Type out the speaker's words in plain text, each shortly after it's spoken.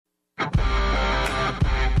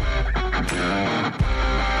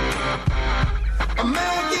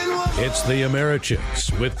It's the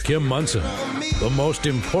Americhicks with Kim Munson. The most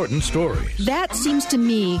important stories. That seems to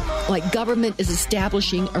me like government is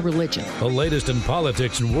establishing a religion. The latest in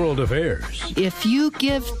politics and world affairs. If you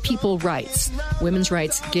give people rights, women's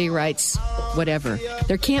rights, gay rights, whatever,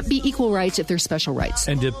 there can't be equal rights if there's special rights.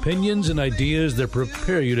 And opinions and ideas that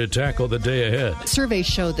prepare you to tackle the day ahead. Surveys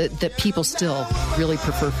show that people still really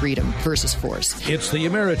prefer freedom versus force. It's the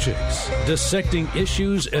Americhicks, dissecting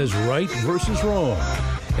issues as right versus wrong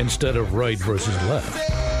instead of right versus left.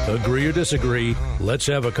 Agree or disagree, let's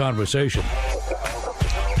have a conversation.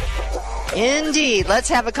 Indeed. Let's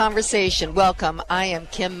have a conversation. Welcome. I am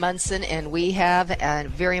Kim Munson, and we have a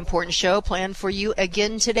very important show planned for you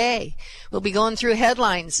again today. We'll be going through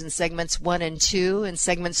headlines in segments 1 and 2 and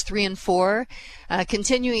segments 3 and 4,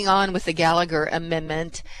 continuing on with the Gallagher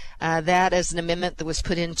Amendment. That is an amendment that was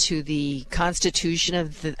put into the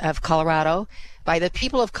Constitution of Colorado by the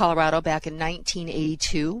people of Colorado back in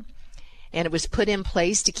 1982. And it was put in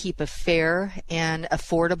place to keep a fair and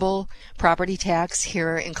affordable property tax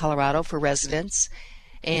here in Colorado for residents.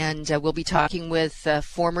 And we'll be talking with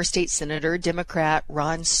former state senator, Democrat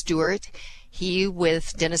Ron Stewart. He,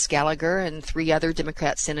 with Dennis Gallagher and 3 other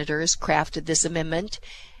Democrat senators, crafted this amendment.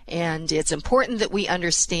 And it's important that we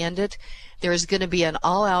understand it. There is going to be an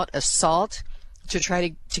all-out assault to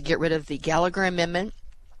try to get rid of the Gallagher Amendment,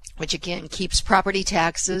 which again keeps property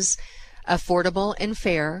taxes affordable and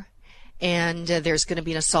fair. And there's going to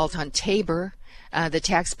be an assault on Tabor, the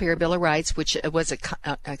Taxpayer Bill of Rights, which was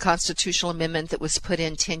a constitutional amendment that was put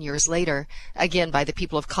in 10 years later, again by the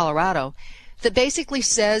people of Colorado, that basically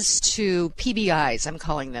says to PBIs, I'm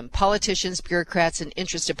calling them, politicians, bureaucrats, and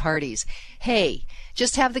interested parties, hey,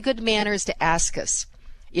 just have the good manners to ask us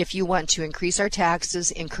if you want to increase our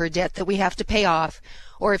taxes, incur debt that we have to pay off,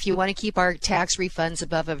 or if you want to keep our tax refunds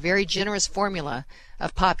above a very generous formula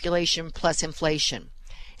of population plus inflation.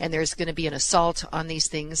 And there's going to be an assault on these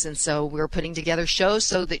things. And so we're putting together shows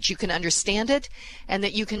so that you can understand it and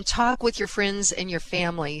that you can talk with your friends and your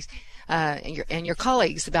family and your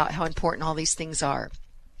colleagues about how important all these things are.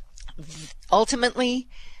 Ultimately,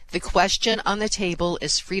 the question on the table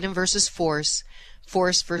is freedom versus force,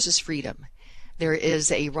 force versus freedom. There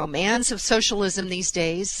is a romance of socialism these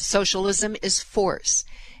days. Socialism is force,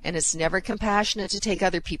 and it's never compassionate to take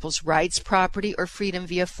other people's rights, property, or freedom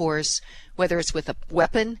via force, whether it's with a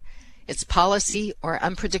weapon, its policy, or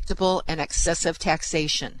unpredictable and excessive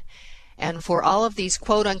taxation. And for all of these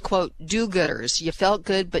quote-unquote do-gooders, you felt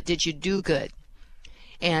good, but did you do good?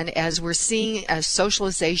 And as we're seeing as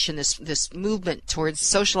socialization, this movement towards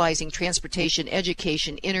socializing transportation,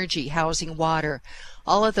 education, energy, housing, water,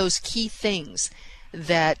 all of those key things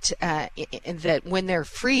that when they're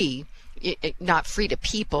free, not free to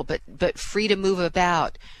people, but free to move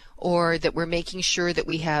about, or that we're making sure that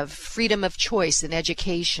we have freedom of choice in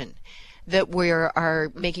education, that we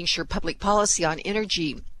are making sure public policy on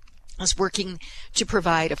energy is working to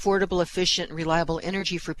provide affordable, efficient, and reliable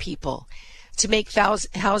energy for people. To make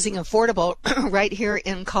housing affordable right here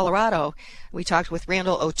in Colorado, we talked with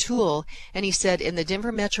Randall O'Toole, and he said in the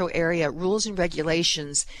Denver metro area, rules and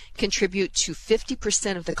regulations contribute to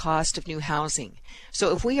 50% of the cost of new housing.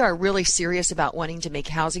 So if we are really serious about wanting to make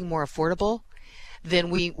housing more affordable, then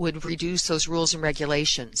we would reduce those rules and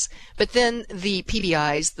regulations. But then the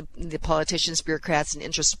PBIs, the politicians, bureaucrats, and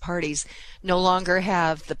interested parties no longer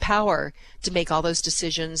have the power to make all those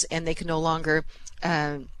decisions, and they can no longer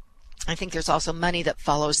I think there's also money that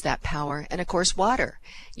follows that power. And of course, water.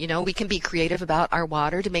 You know, we can be creative about our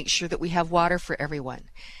water to make sure that we have water for everyone.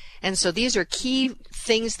 And so these are key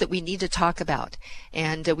things that we need to talk about.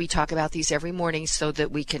 And we talk about these every morning so that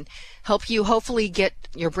we can help you hopefully get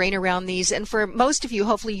your brain around these. And for most of you,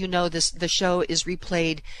 hopefully you know the show is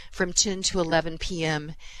replayed from 10 to 11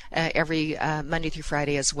 p.m. Every Monday through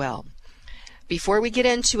Friday as well. Before we get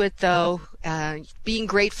into it, though, being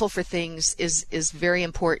grateful for things is very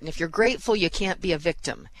important. If you're grateful, you can't be a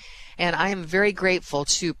victim. And I am very grateful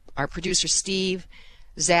to our producer, Steve,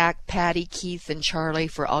 Zach, Patty, Keith, and Charlie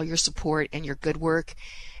for all your support and your good work.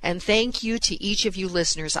 And thank you to each of you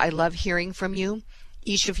listeners. I love hearing from you.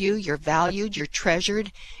 Each of you, you're valued, you're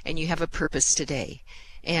treasured, and you have a purpose today.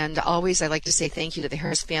 And always, I like to say thank you to the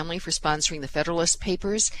Harris family for sponsoring the Federalist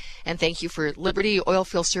Papers, and thank you for Liberty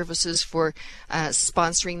Oilfield Services for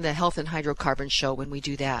sponsoring the Health and Hydrocarbon Show when we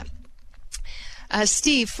do that.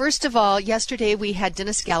 Steve, first of all, yesterday we had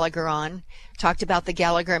Dennis Gallagher on, talked about the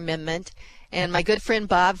Gallagher Amendment, and my good friend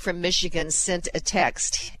Bob from Michigan sent a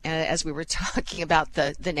text as we were talking about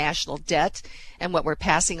the national debt and what we're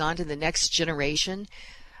passing on to the next generation.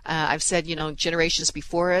 I've said, generations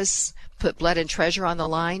before us put blood and treasure on the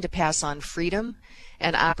line to pass on freedom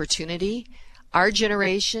and opportunity. Our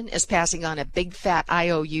generation is passing on a big fat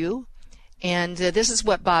IOU. And this is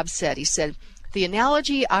what Bob said. He said, the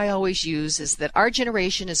analogy I always use is that our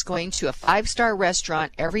generation is going to a 5-star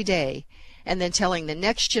restaurant every day and then telling the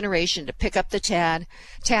next generation to pick up the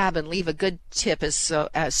tab and leave a good tip so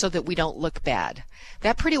that we don't look bad.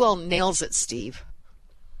 That pretty well nails it, Steve.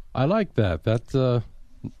 I like that. That's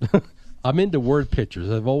I'm into word pictures.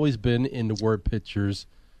 I've always been into word pictures,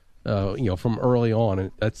 from early on.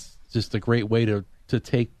 And that's just a great way to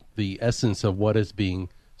take the essence of what is being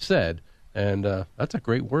said. And that's a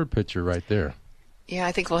great word picture right there. Yeah,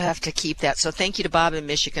 I think we'll have to keep that. So thank you to Bob in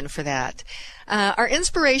Michigan for that. Our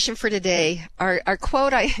inspiration for today, our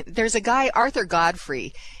quote, there's a guy, Arthur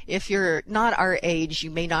Godfrey. If you're not our age, you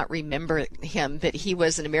may not remember him, but he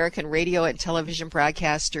was an American radio and television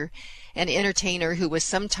broadcaster and entertainer who was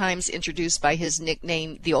sometimes introduced by his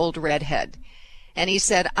nickname, the Old Redhead. And he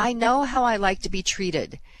said, I know how I like to be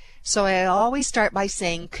treated. So I always start by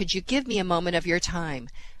saying, could you give me a moment of your time?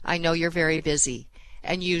 I know you're very busy.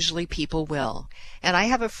 And usually people will. And I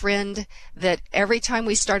have a friend that every time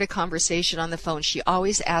we start a conversation on the phone, she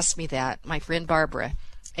always asks me that, my friend Barbara.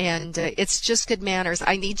 And it's just good manners.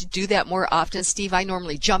 I need to do that more often, Steve. I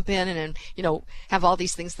normally jump in and have all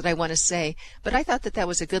these things that I want to say. But I thought that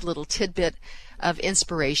was a good little tidbit of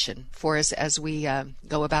inspiration for us as we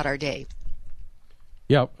go about our day.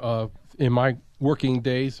 Yeah, in my working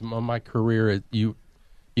days, my career, you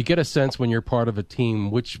get a sense when you're part of a team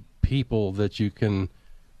which people that you can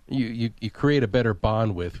you create a better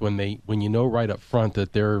bond with when you know right up front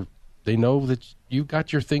that they know that you've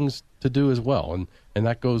got your things to do as well, and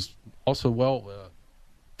that goes also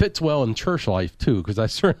fits well in church life too, because I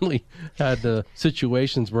certainly had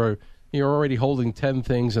situations where you're already holding 10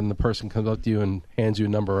 things and the person comes up to you and hands you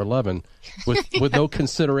number 11 with no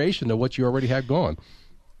consideration of what you already had going.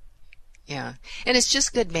 Yeah, and it's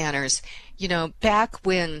just good manners. Back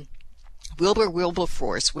when Wilbur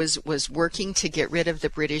Wilberforce was working to get rid of the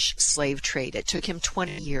British slave trade, it took him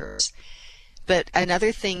 20 years. But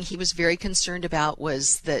another thing he was very concerned about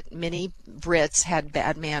was that many Brits had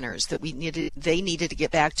bad manners, that they needed to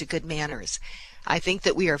get back to good manners. I think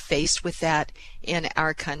that we are faced with that in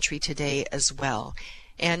our country today as well.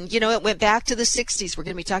 And, it went back to the 60s. We're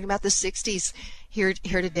going to be talking about the 60s here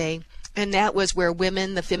today. And that was where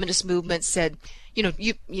women, the feminist movement, said,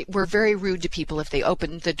 you were very rude to people if they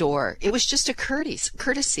opened the door. It was just a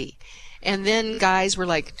courtesy. And then guys were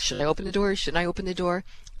like, should I open the door? Shouldn't I open the door?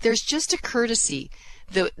 There's just a courtesy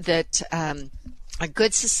that a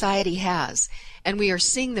good society has. And we are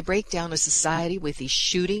seeing the breakdown of society with these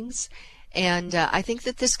shootings. And I think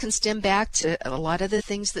that this can stem back to a lot of the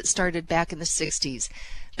things that started back in the 60s.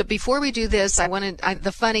 But before we do this,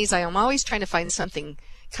 the funnies, I am always trying to find something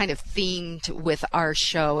kind of themed with our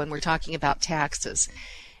show, and we're talking about taxes.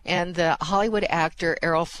 And the Hollywood actor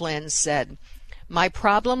Errol Flynn said, my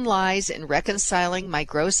problem lies in reconciling my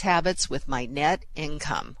gross habits with my net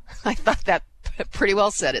income. I thought that pretty well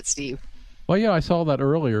said it, Steve. Well, yeah, I saw that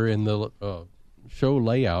earlier in the show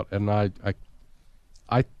layout, and I'm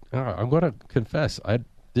going to confess, I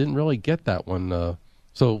didn't really get that one.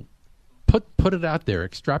 So put it out there,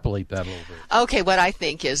 extrapolate that a little bit. Okay, what I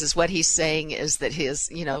think is what he's saying is that his,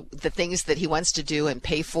 the things that he wants to do and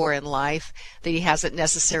pay for in life, that he hasn't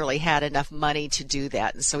necessarily had enough money to do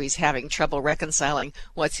that, and so he's having trouble reconciling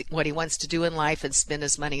what he wants to do in life and spend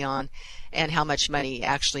his money on, and how much money he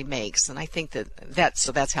actually makes. And I think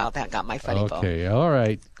that's how that got my funny bone. Okay, all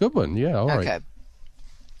right, good one, yeah, all right.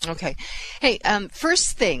 Okay. Hey,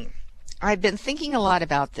 first thing, I've been thinking a lot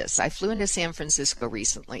about this. I flew into San Francisco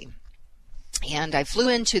recently. And I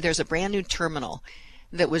flew there's a brand new terminal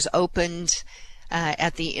that was opened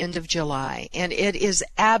at the end of July. And it is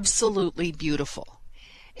absolutely beautiful.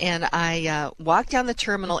 And I walked down the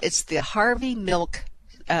terminal. It's the Harvey Milk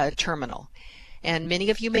terminal. And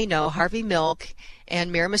many of you may know Harvey Milk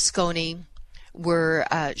and Mayor Moscone were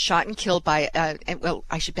shot and killed by,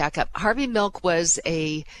 I should back up. Harvey Milk was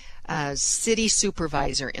a city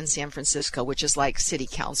supervisor in San Francisco, which is like city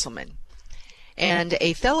councilman. And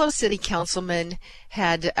a fellow city councilman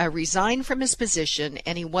had resigned from his position,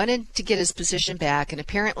 and he wanted to get his position back. And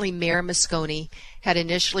apparently Mayor Moscone had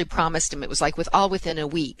initially promised him it was like within a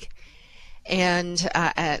week. And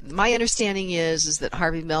my understanding is that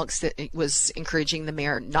Harvey Milk was encouraging the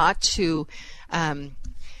mayor not to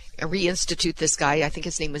reinstitute this guy. I think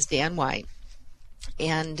his name was Dan White.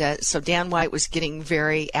 And so Dan White was getting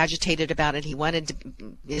very agitated about it. He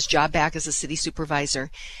wanted his job back as a city supervisor.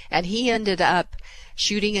 And he ended up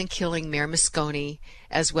shooting and killing Mayor Moscone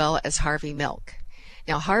as well as Harvey Milk.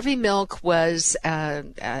 Now, Harvey Milk was a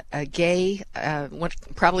gay,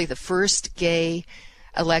 probably the first gay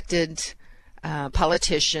elected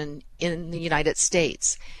politician in the United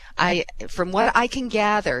States. From what I can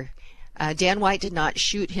gather, Dan White did not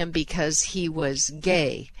shoot him because he was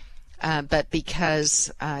gay, but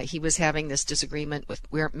because he was having this disagreement with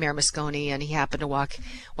Mayor Moscone, and he happened to walk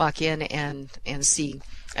in and see,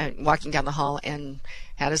 walking down the hall, and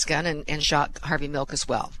had his gun and shot Harvey Milk as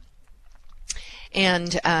well.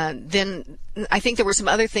 And then I think there were some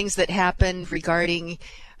other things that happened regarding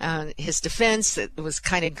his defense. It was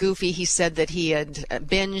kind of goofy. He said that he had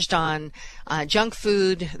binged on junk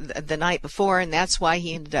food the night before, and that's why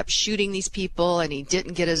he ended up shooting these people, and he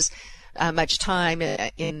didn't get as much time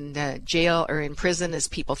in jail or in prison as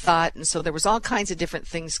people thought. And so there was all kinds of different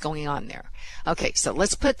things going on there. Okay, so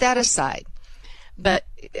let's put that aside. But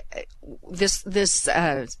this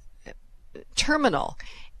terminal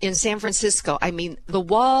in San Francisco, I mean, the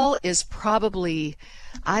wall is probably,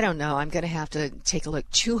 I don't know, I'm going to have to take a look,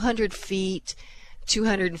 200 feet,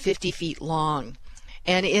 250 feet long.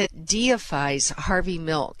 And it deifies Harvey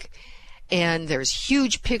Milk. And there's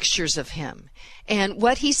huge pictures of him. And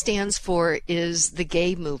what he stands for is the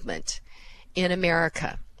gay movement in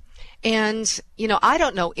America. And, you know, I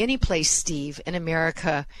don't know any place, Steve, in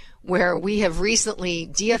America where we have recently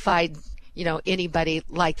deified, you know, anybody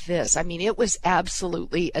like this. I mean, it was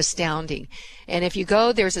absolutely astounding. And if you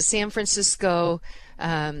go, there's a San Francisco,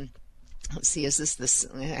 let's see, is this,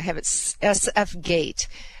 I have it, SF Gate.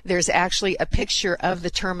 There's actually a picture of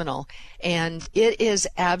the terminal, and it is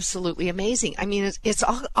absolutely amazing. I mean, it's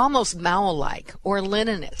almost Mao-like, or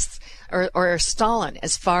Leninist, or Stalin,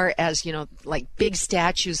 as far as, you know, like big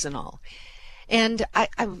statues and all. And I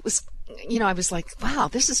was, you know, I was like, wow,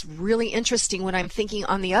 this is really interesting. When I'm thinking,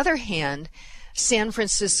 on the other hand, San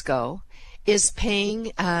Francisco is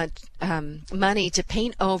paying money to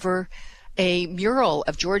paint over a mural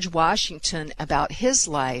of George Washington about his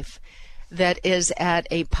life that is at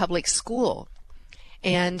a public school.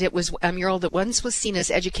 And it was a mural that once was seen as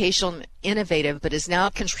educational and innovative, but is now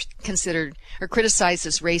considered or criticized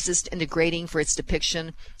as racist and degrading for its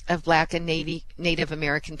depiction of Black and Native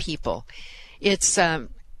American people. It's,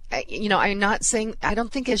 you know, I'm not saying, I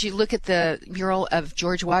don't think as you look at the mural of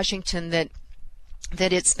George Washington that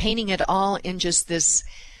it's painting it all in just this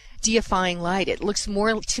deifying light. It looks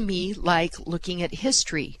more to me like looking at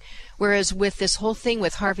history. Whereas with this whole thing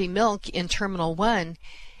with Harvey Milk in Terminal 1,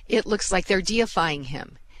 it looks like they're deifying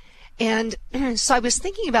him. And so I was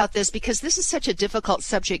thinking about this because this is such a difficult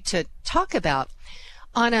subject to talk about.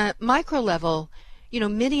 On a micro level, you know,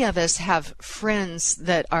 many of us have friends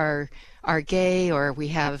that are gay, or we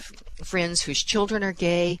have friends whose children are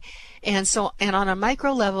gay. And on a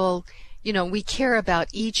micro level, you know, we care about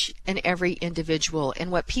each and every individual,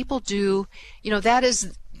 and what people do, you know,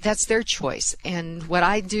 that's their choice, and what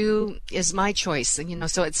I do is my choice. And, you know,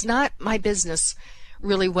 so it's not my business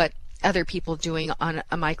really what other people are doing on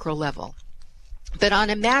a micro level. But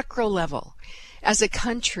on a macro level, as a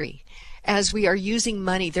country, as we are using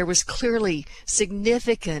money, there was clearly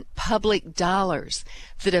significant public dollars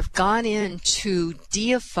that have gone in to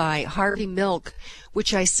deify Harvey Milk,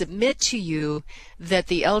 which I submit to you that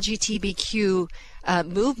the LGBTQ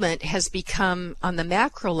movement has become, on the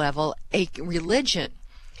macro level, a religion.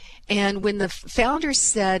 And when the founders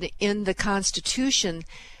said in the Constitution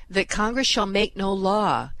that Congress shall make no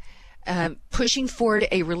law pushing forward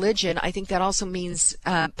a religion, I think that also means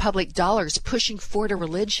public dollars pushing forward a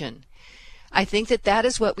religion. I think that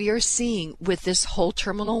is what we are seeing with this whole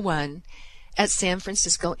Terminal 1 at San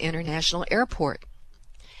Francisco International Airport.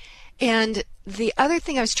 And the other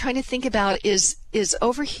thing I was trying to think about is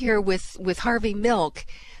over here with Harvey Milk,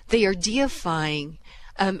 they are deifying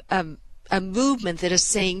a movement that is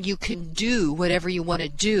saying you can do whatever you want to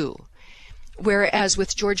do. Whereas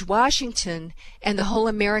with George Washington and the whole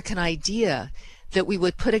American idea that we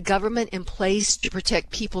would put a government in place to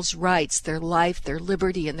protect people's rights, their life, their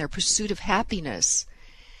liberty, and their pursuit of happiness,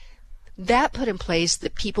 that put in place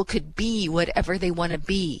that people could be whatever they want to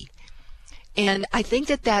be. And I think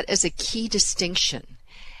that is a key distinction.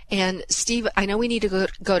 And Steve, I know we need to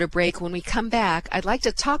go to break. When we come back, I'd like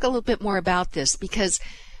to talk a little bit more about this, because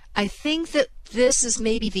I think that this is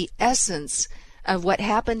maybe the essence of what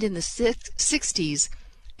happened in the 60s.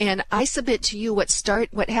 And I submit to you what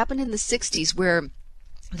happened in the 60s, where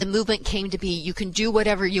the movement came to be, you can do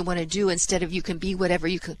whatever you want to do instead of you can be whatever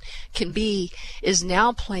you can be, is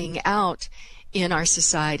now playing out in our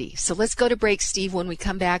society. So let's go to break, Steve. When we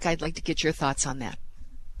come back, I'd like to get your thoughts on that.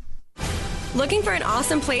 Looking for an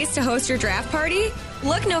awesome place to host your draft party?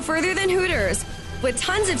 Look no further than Hooters. With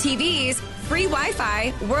tons of TVs, free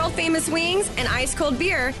Wi-Fi, world-famous wings, and ice-cold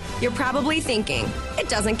beer, you're probably thinking, it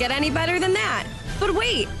doesn't get any better than that. But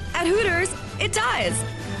wait, at Hooters, it does.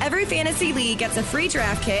 Every fantasy league gets a free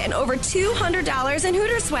draft kit and over $200 in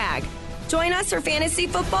Hooters swag. Join us for fantasy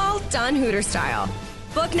football done Hooters style.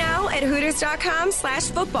 Book now at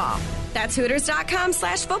Hooters.com/football. That's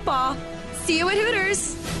Hooters.com/football. See you at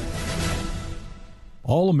Hooters.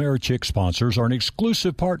 All AmeriChicks sponsors are an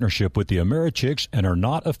exclusive partnership with the AmeriChicks and are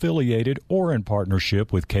not affiliated or in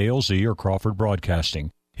partnership with KLZ or Crawford Broadcasting.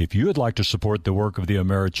 If you would like to support the work of the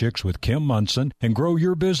AmeriChicks with Kim Munson and grow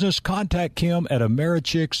your business, contact Kim at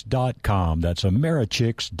AmeriChicks.com. That's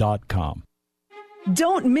AmeriChicks.com.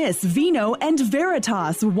 Don't miss Vino and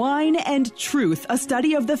Veritas, Wine and Truth, a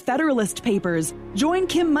study of the Federalist Papers. Join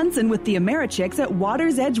Kim Munson with the AmeriChicks at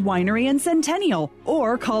Water's Edge Winery in Centennial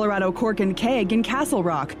or Colorado Cork and Keg in Castle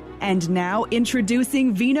Rock. And now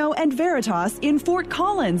introducing Vino and Veritas in Fort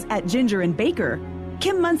Collins at Ginger and Baker.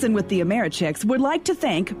 Kim Munson with the AmeriChicks would like to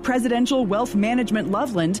thank Presidential Wealth Management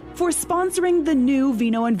Loveland for sponsoring the new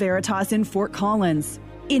Vino and Veritas in Fort Collins.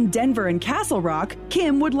 In Denver and Castle Rock,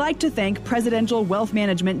 Kim would like to thank Presidential Wealth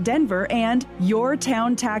Management Denver and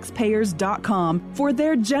YourTownTaxpayers.com for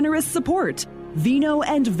their generous support. Vino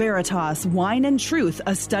and Veritas, Wine and Truth,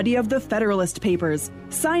 a study of the Federalist Papers.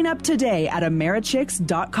 Sign up today at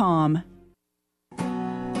Americhicks.com.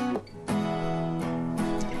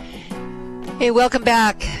 Hey, welcome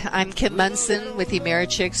back. I'm Kim Munson with the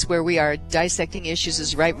AmeriChicks, where we are dissecting issues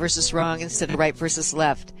as right versus wrong instead of right versus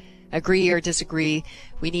left. Agree or disagree,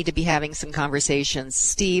 we need to be having some conversations.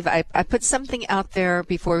 Steve, I put something out there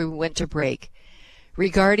before we went to break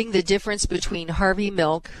regarding the difference between Harvey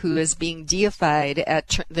Milk, who is being deified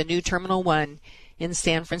at the new Terminal 1 in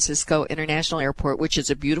San Francisco International Airport, which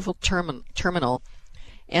is a beautiful terminal,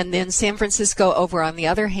 and then San Francisco over on the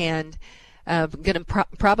other hand, going to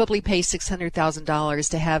probably pay $600,000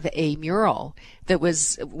 to have a mural that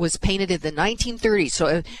was painted in the 1930s,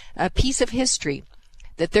 so a piece of history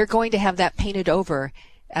that they're going to have that painted over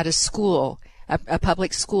at a school, a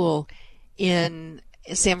public school in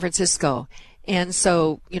San Francisco. And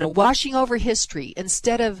so, washing over history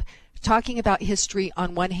instead of talking about history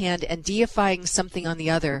on one hand and deifying something on the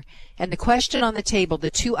other. And the question on the table,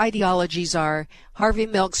 the two ideologies are, Harvey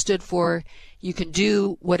Milk stood for, you can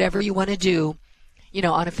do whatever you want to do,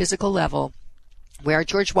 on a physical level, where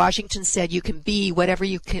George Washington said you can be whatever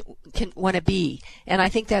you can want to be. And I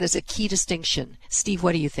think that is a key distinction. Steve,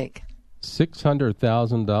 what do you think?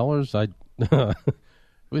 $600,000?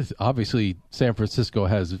 Obviously, San Francisco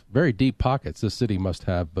has very deep pockets. This city must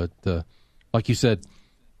have. But like you said,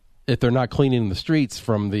 if they're not cleaning the streets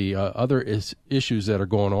from the other issues that are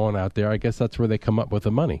going on out there, I guess that's where they come up with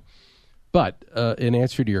the money. But in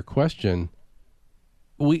answer to your question,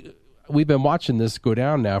 we've been watching this go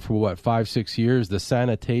down now for, 5-6 years, the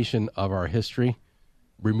sanitation of our history,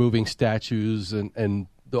 removing statues and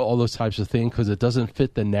all those types of things because it doesn't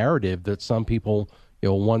fit the narrative that some people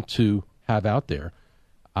want to have out there.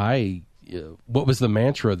 What was the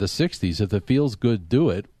mantra of the 60s? If it feels good, do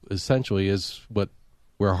it, essentially is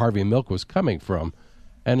where Harvey Milk was coming from.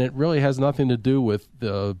 And it really has nothing to do with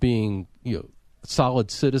being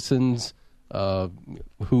solid citizens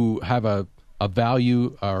who have a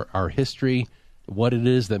value our history, what it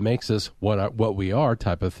is that makes us what we are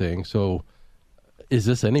type of thing. So is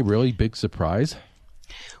this any really big surprise?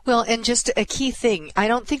 Well, and just a key thing, I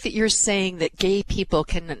don't think that you're saying that gay people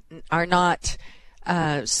are not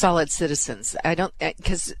solid citizens. I don't,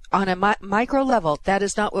 because on a micro level, that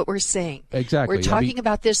is not what we're saying. Exactly. We're talking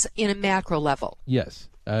about this in a macro level. Yes,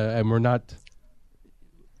 and we're not.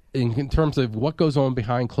 In terms of what goes on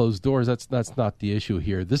behind closed doors, that's not the issue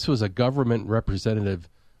here. This was a government representative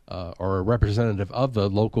or a representative of the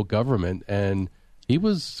local government, and he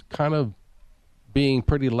was kind of being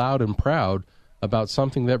pretty loud and proud about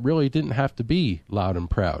something that really didn't have to be loud and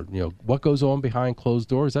proud. What goes on behind closed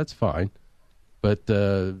doors, that's fine. But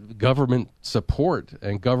government support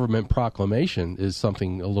and government proclamation is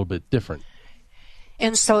something a little bit different.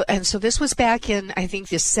 And so this was back in, I think,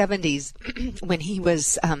 the 70s when he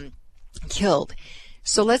was killed.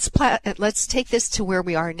 So let's take this to where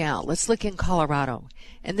we are now. Let's look in Colorado.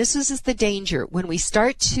 And this is the danger when we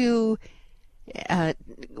start to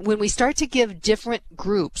give different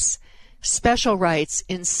groups special rights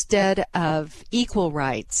instead of equal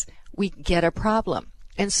rights, we get a problem.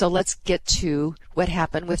 And so let's get to what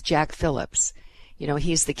happened with Jack Phillips.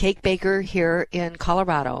 He's the cake baker here in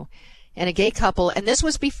Colorado. And a gay couple, and this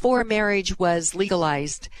was before marriage was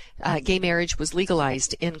legalized, gay marriage was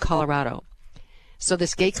legalized in Colorado. So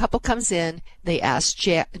this gay couple comes in, they ask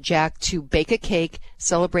Jack to bake a cake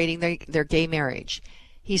celebrating their gay marriage.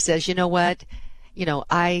 He says, you know what,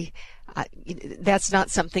 that's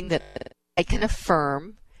not something that I can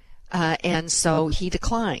affirm, and so he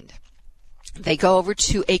declined. They go over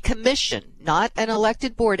to a commission, not an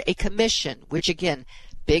elected board, a commission, which again,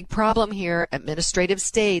 big problem here, administrative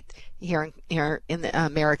state here in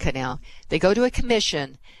America now. They go to a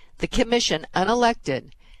commission. The commission,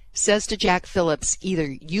 unelected, says to Jack Phillips, either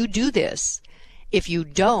you do this. If you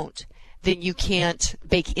don't, then you can't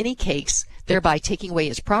bake any cakes, thereby taking away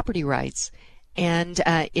his property rights. And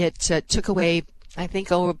it took away, I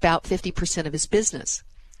think, about 50% of his business.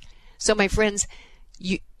 So, my friends,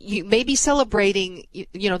 you may be celebrating,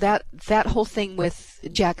 that whole thing with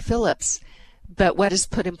Jack Phillips, but what is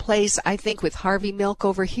put in place, I think, with Harvey Milk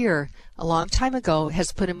over here a long time ago,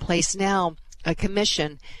 has put in place now a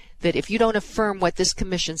commission that if you don't affirm what this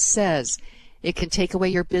commission says, it can take away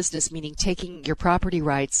your business, meaning taking your property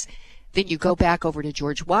rights. Then you go back over to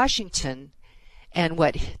George Washington, and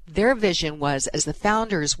what their vision was as the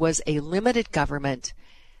founders was a limited government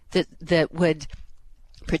that would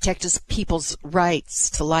protect people's rights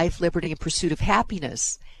to life, liberty, and pursuit of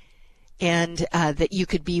happiness, and that you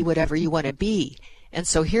could be whatever you want to be. And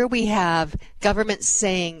so here we have government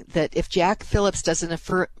saying that if Jack Phillips doesn't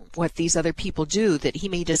affirm what these other people do that he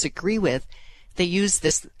may disagree with, they use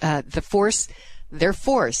this they're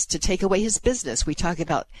forced to take away his business. We talk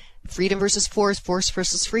about freedom versus force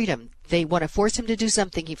versus freedom. They want to force him to do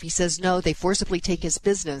something. If he says no, they forcibly take his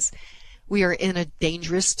business. We are in a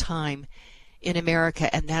dangerous time in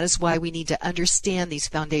America, and that is why we need to understand these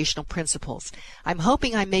foundational principles. I'm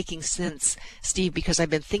hoping I'm making sense, Steve, because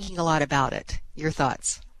I've been thinking a lot about it. Your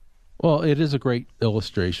thoughts? Well, it is a great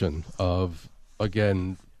illustration of,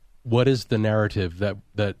 again, what is the narrative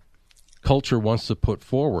that culture wants to put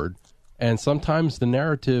forward, and sometimes the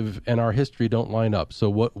narrative and our history don't line up. So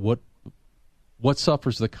what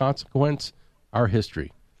suffers the consequence? Our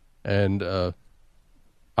history. And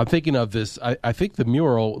I'm thinking of this. I think the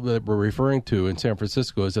mural that we're referring to in San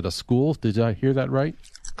Francisco is at a school. Did I hear that right?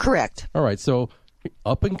 Correct. All right. So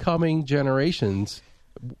up-and-coming generations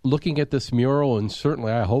looking at this mural, and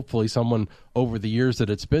certainly hopefully someone over the years that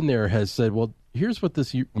it's been there has said, well, here's what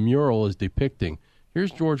this mural is depicting.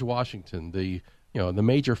 Here's George Washington, the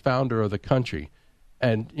major founder of the country.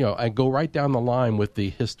 And, and go right down the line with the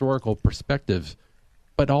historical perspectives.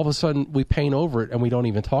 But all of a sudden we paint over it and we don't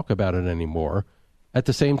even talk about it anymore. At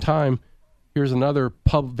the same time, here's another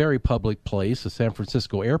very public place, the San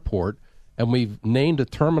Francisco airport, and we've named a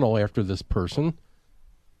terminal after this person.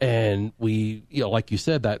 And we, like you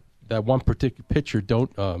said, that one particular picture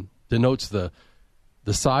denotes the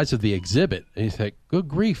size of the exhibit. And you think, good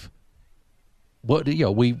grief.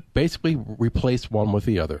 We basically replaced one with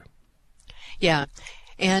the other. Yeah.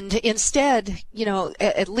 And instead,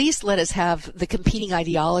 at least let us have the competing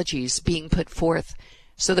ideologies being put forth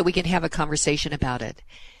so that we can have a conversation about it.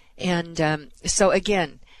 And so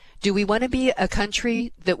again, do we want to be a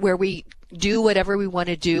country where we do whatever we want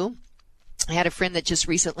to do? I had a friend that just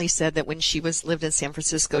recently said that when she lived in San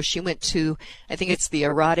Francisco, she went to, I think it's the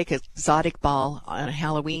erotic exotic ball on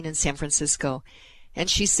Halloween in San Francisco. And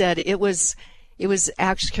she said it was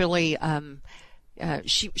actually,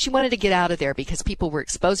 she wanted to get out of there because people were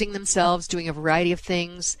exposing themselves, doing a variety of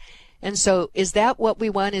things. And so is that what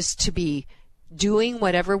we want, is to be doing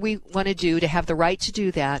whatever we want to do, to have the right to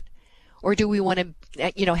do that? Or do we want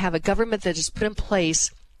to, have a government that is put in place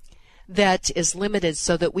that is limited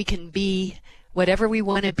so that we can be whatever we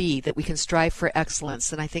want to be, that we can strive for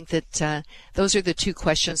excellence? And I think that those are the two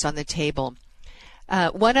questions on the table.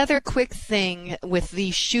 One other quick thing with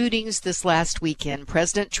the shootings this last weekend,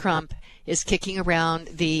 President Trump is kicking around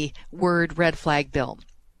the word red flag bill.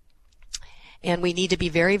 And we need to be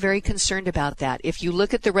very, very concerned about that. If you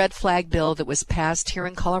look at the red flag bill that was passed here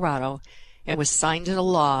in Colorado and was signed into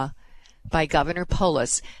law by Governor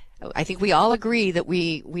Polis, I think we all agree that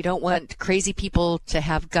we don't want crazy people to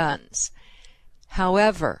have guns.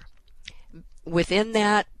 However, within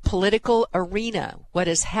that political arena, what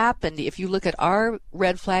has happened, if you look at our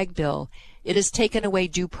red flag bill, it has taken away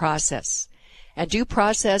due process. And due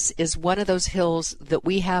process is one of those hills that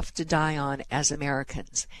we have to die on as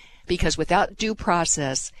Americans. Because without due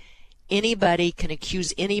process, anybody can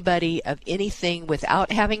accuse anybody of anything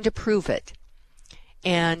without having to prove it.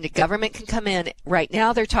 And government can come in. Right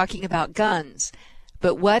now they're talking about guns.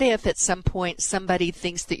 But what if at some point somebody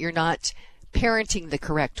thinks that you're not parenting the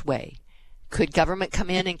correct way? Could government come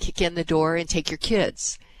in and kick in the door and take your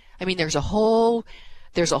kids? I mean, there's a whole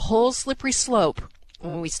slippery slope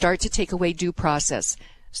when we start to take away due process.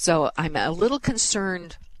 So I'm a little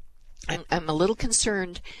concerned. I'm a little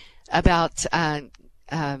concerned about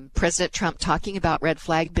President Trump talking about red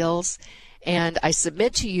flag bills. And I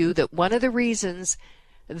submit to you that one of the reasons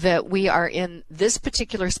that we are in this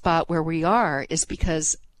particular spot where we are is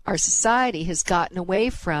because our society has gotten away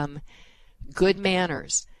from good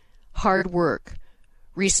manners, hard work,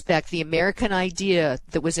 respect, the American idea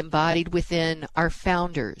that was embodied within our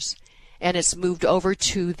founders. And it's moved over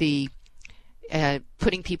to the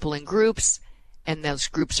putting people in groups, and those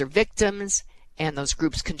groups are victims, and those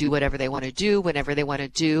groups can do whatever they want to do, whenever they want to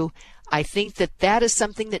do. I think that that is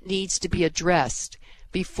something that needs to be addressed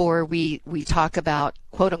before we talk about,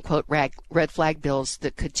 quote-unquote, red flag bills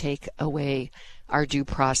that could take away our due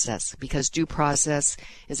process, because due process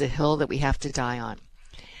is a hill that we have to die on.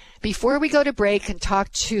 Before we go to break and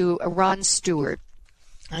talk to Ron Stewart,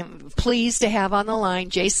 I'm pleased to have on the line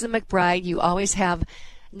Jason McBride. You always have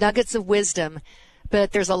nuggets of wisdom,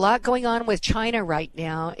 but there's a lot going on with China right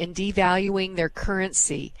now in devaluing their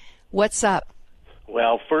currency. What's up?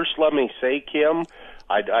 Well, first let me say, Kim,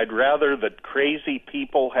 I'd rather that crazy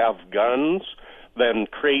people have guns than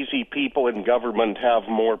crazy people in government have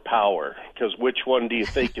more power, because which one do you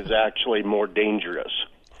think is actually more dangerous?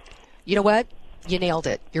 You know what? You nailed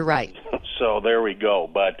it. You're right. So there we go.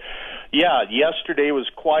 But, yeah, yesterday was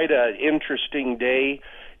quite an interesting day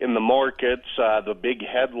in the markets. The big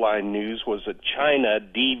headline news was that China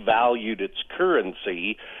devalued its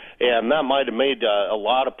currency, and that might have made a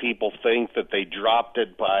lot of people think that they dropped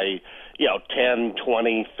it by 10,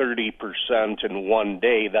 20, 30% in one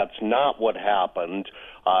day. That's not what happened.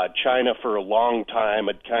 China for a long time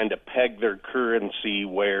had kind of pegged their currency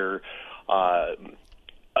where a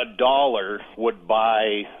dollar would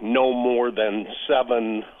buy no more than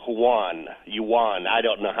 7 yuan. I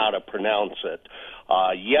don't know how to pronounce it.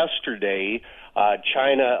 Yesterday,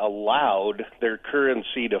 China allowed their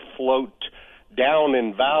currency to float down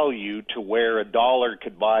in value to where a dollar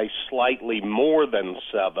could buy slightly more than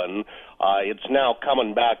 7. It's now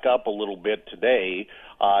coming back up a little bit today.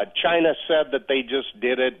 China said that they just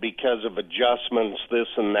did it because of adjustments, this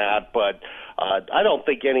and that, but I don't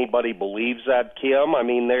think anybody believes that, Kim. I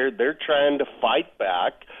mean, they're trying to fight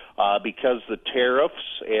back because the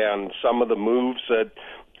tariffs and some of the moves that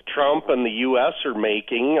Trump and the U.S. are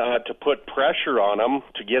making to put pressure on them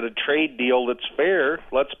to get a trade deal that's fair.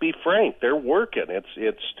 Let's be frank, they're working.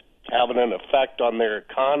 It's having an effect on their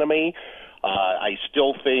economy. I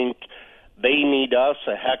still think they need us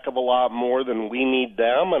a heck of a lot more than we need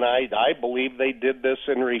them, and I believe they did this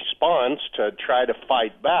in response to try to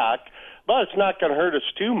fight back. But it's not going to hurt us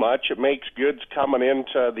too much. It makes goods coming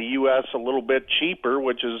into the U.S. a little bit cheaper,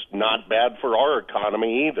 which is not bad for our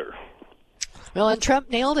economy either. Well, and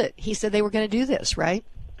Trump nailed it. He said they were going to do this, right?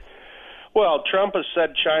 Well, Trump has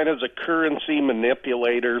said China's a currency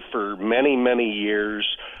manipulator for many, many years.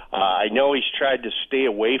 I know he's tried to stay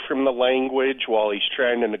away from the language while he's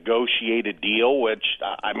trying to negotiate a deal, which,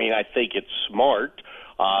 I mean, I think it's smart.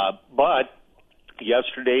 But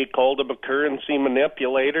yesterday he called him a currency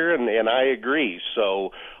manipulator, and I agree.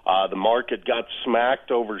 So the market got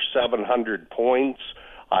smacked over 700 points.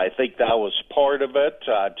 I think that was part of it.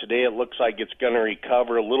 Today it looks like it's going to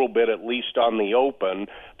recover a little bit, at least on the open.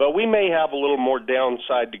 But we may have a little more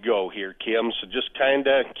downside to go here, Kim, so just kind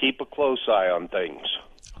of keep a close eye on things.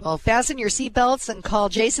 Well, fasten your seatbelts and call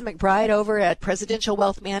Jason McBride over at Presidential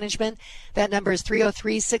Wealth Management. That number is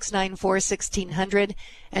 303-694-1600.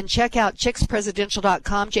 And check out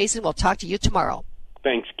chickspresidential.com. Jason, we'll talk to you tomorrow.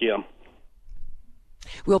 Thanks, Kim.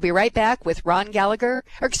 We'll be right back with Ron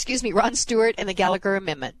Stewart and the Gallagher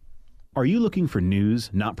Amendment. Are you looking for news,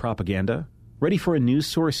 not propaganda? Ready for a news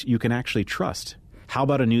source you can actually trust? How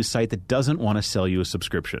about a news site that doesn't want to sell you a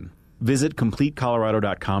subscription? Visit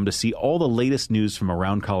CompleteColorado.com to see all the latest news from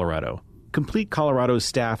around Colorado. Complete Colorado's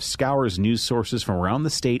staff scours news sources from around the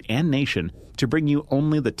state and nation to bring you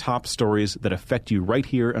only the top stories that affect you right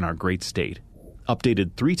here in our great state.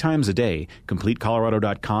 Updated 3 times a day,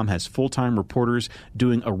 CompleteColorado.com has full-time reporters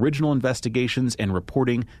doing original investigations and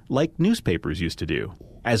reporting like newspapers used to do,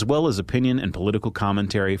 as well as opinion and political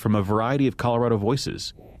commentary from a variety of Colorado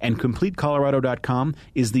voices. And CompleteColorado.com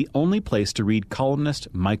is the only place to read columnist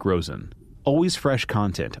Mike Rosen. Always fresh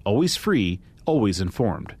content, always free, always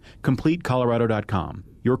informed. CompleteColorado.com,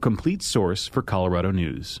 your complete source for Colorado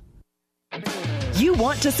news. You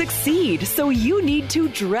want to succeed, so you need to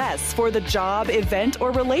dress for the job, event,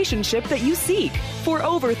 or relationship that you seek. For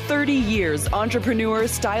over 30 years, entrepreneur,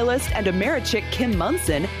 stylist, and Americhick Kim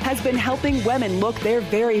Munson has been helping women look their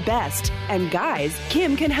very best. And guys,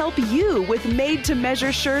 Kim can help you with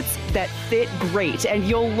made-to-measure shirts that fit great and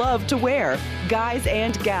you'll love to wear. Guys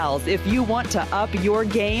and gals, if you want to up your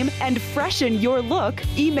game and freshen your look,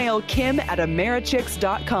 email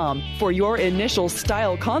Kim@Americhicks.com for your initial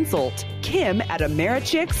style consult.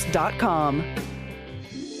 Kim@Americhicks.com.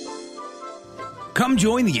 Come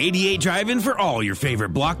join the 88 Drive-In for all your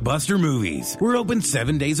favorite blockbuster movies. We're open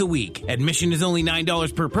 7 days a week. Admission is only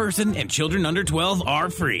 $9 per person, and children under 12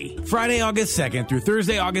 are free. Friday, August 2nd through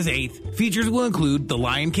Thursday, August 8th, features will include The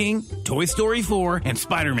Lion King, Toy Story 4, and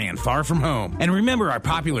Spider-Man Far From Home. And remember our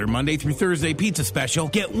popular Monday through Thursday pizza special.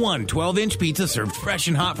 Get one 12-inch pizza served fresh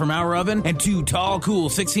and hot from our oven, and two tall, cool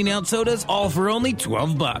 16-ounce sodas, all for only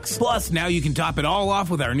 $12. Plus, now you can top it all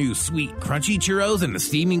off with our new sweet, crunchy churros and the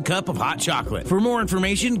steaming cup of hot chocolate. For more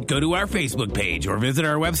information, go to our Facebook page or visit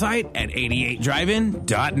our website at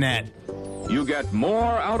 88drivein.net. You get more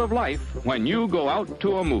out of life when you go out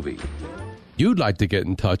to a movie. You'd like to get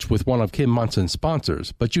in touch with one of Kim Munson's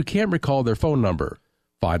sponsors, but you can't recall their phone number.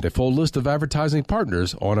 Find a full list of advertising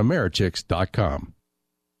partners on Americhicks.com.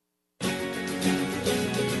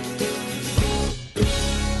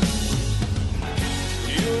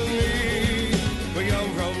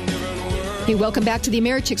 Hey, welcome back to the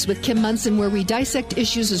Americhicks with Kim Munson, where we dissect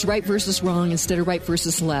issues as right versus wrong instead of right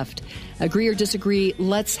versus left. Agree or disagree,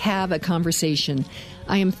 let's have a conversation.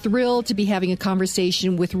 I am thrilled to be having a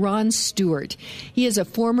conversation with Ron Stewart. He is a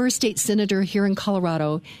former state senator here in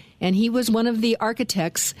Colorado, and he was one of the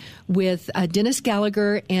architects with Dennis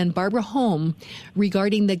Gallagher and Barbara Holm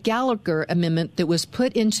regarding the Gallagher Amendment that was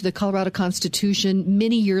put into the Colorado Constitution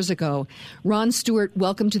many years ago. Ron Stewart,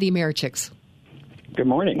 welcome to the Americhicks. Good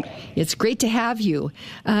morning. It's great to have you.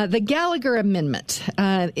 The Gallagher Amendment,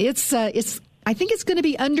 I think it's going to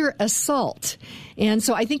be under assault. And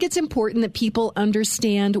so I think it's important that people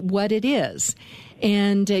understand what it is.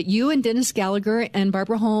 And you and Dennis Gallagher and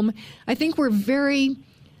Barbara Holm, I think we're very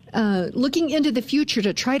looking into the future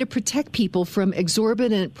to try to protect people from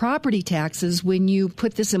exorbitant property taxes when you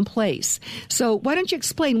put this in place. So why don't you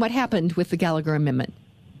explain what happened with the Gallagher Amendment?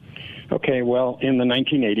 Okay, well, in the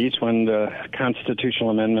 1980s, when the constitutional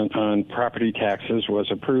amendment on property taxes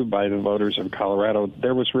was approved by the voters of Colorado,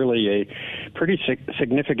 there was really a pretty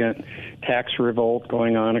significant tax revolt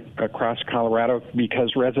going on across Colorado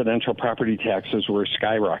because residential property taxes were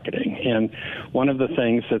skyrocketing. And one of the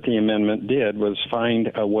things that the amendment did was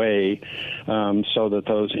find a way so that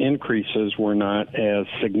those increases were not as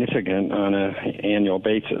significant on an annual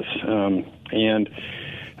basis.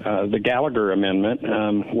 The Gallagher Amendment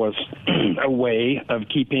was a way of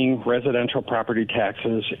keeping residential property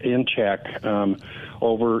taxes in check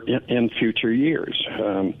in future years.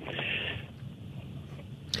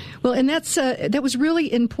 Well, and that was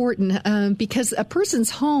really important because a person's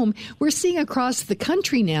home, we're seeing across the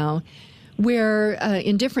country now where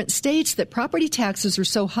in different states that property taxes are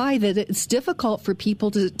so high that it's difficult for people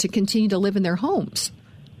to continue to live in their homes.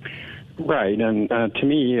 Right, and to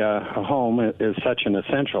me, a home is such an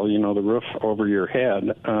essential, the roof over your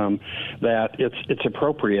head, that it's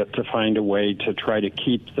appropriate to find a way to try to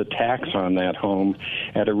keep the tax on that home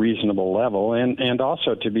at a reasonable level, and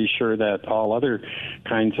also to be sure that all other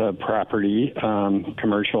kinds of property,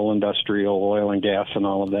 commercial, industrial, oil and gas, and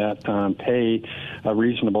all of that, pay a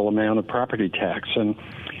reasonable amount of property tax. And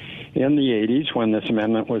in the 80s, when this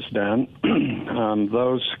amendment was done,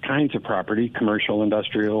 those kinds of property, commercial,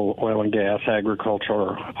 industrial, oil and gas,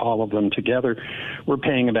 agriculture, all of them together, were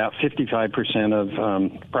paying about 55% of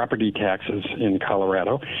property taxes in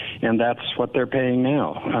Colorado, and that's what they're paying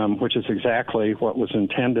now, which is exactly what was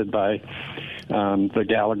intended by the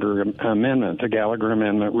Gallagher Amendment. The Gallagher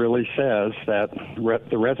Amendment really says that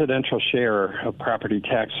the residential share of property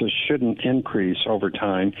taxes shouldn't increase over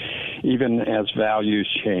time, even as values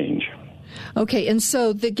change. Okay, and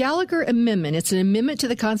so the Gallagher Amendment, it's an amendment to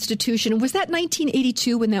the Constitution. Was that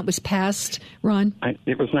 1982 when that was passed, Ron?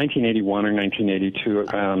 It was 1981 or 1982.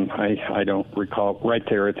 I don't recall. Right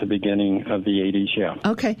there at the beginning of the 80s, yeah.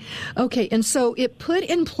 Okay, and so it put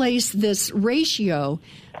in place this ratio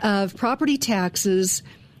of property taxes,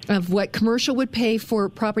 of what commercial would pay for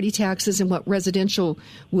property taxes and what residential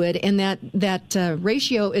would, and that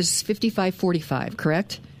ratio is 55-45,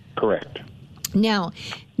 correct? Correct. Now,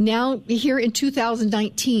 here in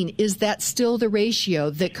 2019, is that still the ratio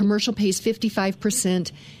that commercial pays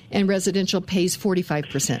 55% and residential pays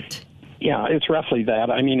 45%? Yeah, it's roughly that.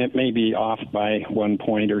 I mean, it may be off by 1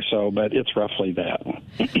 point or so, but it's roughly that.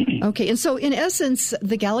 Okay, and so in essence,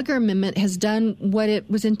 the Gallagher Amendment has done what it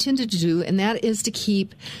was intended to do, and that is to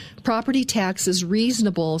keep property taxes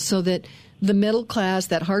reasonable so that the middle class,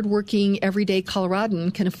 that hardworking, everyday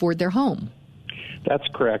Coloradan, can afford their home. That's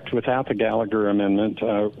correct. Without the Gallagher Amendment,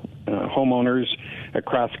 homeowners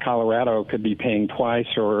across Colorado could be paying twice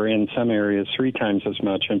or in some areas 3 times as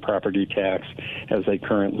much in property tax as they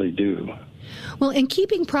currently do. Well, and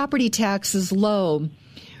keeping property taxes low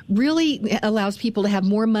really allows people to have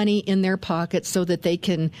more money in their pockets so that they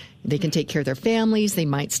can take care of their families. They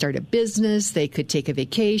might start a business. They could take a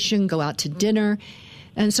vacation, go out to dinner.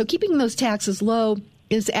 And so keeping those taxes low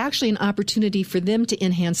is actually an opportunity for them to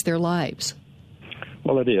enhance their lives.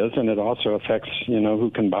 Well, it is, and it also affects,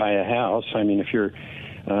 who can buy a house. I mean, if you're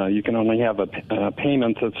you can only have a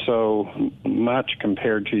payment that's so much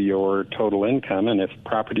compared to your total income, and if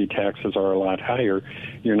property taxes are a lot higher,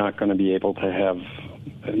 you're not going to be able to have,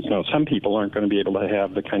 some people aren't going to be able to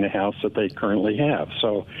have the kind of house that they currently have.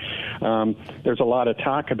 So there's a lot of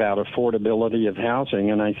talk about affordability of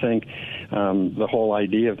housing, and I think the whole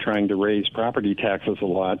idea of trying to raise property taxes a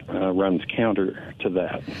lot runs counter to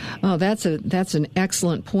that. Oh, that's an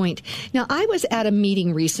excellent point. Now, I was at a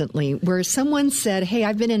meeting recently where someone said, hey,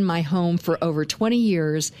 I've been in my home for over 20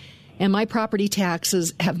 years, and my property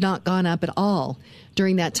taxes have not gone up at all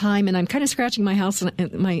during that time. And I'm kind of scratching my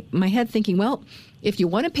head thinking, well, if you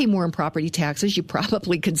want to pay more in property taxes, you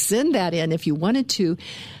probably could send that in if you wanted to.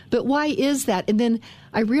 But why is that? And then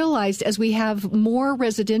I realized as we have more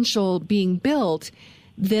residential being built,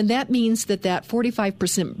 then that means that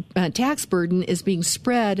 45% tax burden is being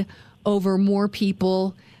spread over more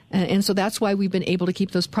people. And so that's why we've been able to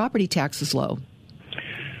keep those property taxes low.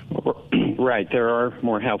 Right. There are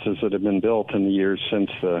more houses that have been built in the years since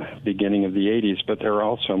the beginning of the 80s, but there are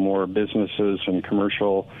also more businesses and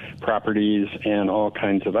commercial properties and all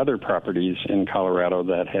kinds of other properties in Colorado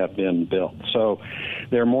that have been built. So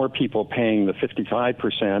there are more people paying the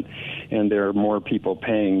 55%, and there are more people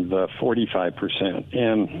paying the 45%.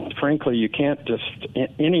 And frankly, you can't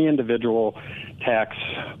any individual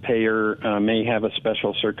taxpayer may have a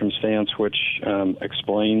special circumstance which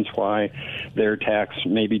explains why their tax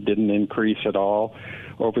maybe didn't increase at all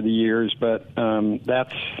over the years, but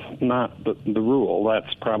that's not the rule.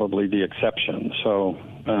 That's probably the exception. So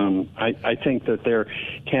I think that there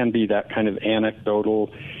can be that kind of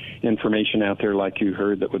anecdotal information out there like you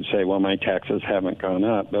heard that would say, well, my taxes haven't gone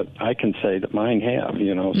up, but I can say that mine have,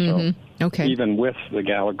 so okay. Even with the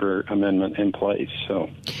Gallagher Amendment in place. So,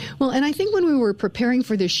 well, and I think when we were preparing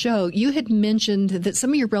for this show, you had mentioned that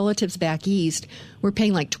some of your relatives back east were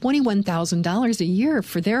paying like $21,000 a year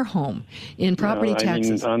for their home in property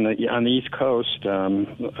taxes. I mean, on the East Coast,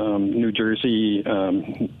 New Jersey,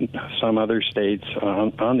 some other states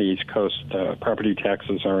on the East Coast, property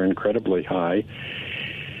taxes are incredibly high,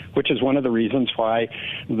 which is one of the reasons why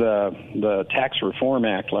the Tax Reform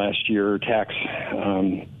Act last year,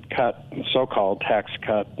 so-called tax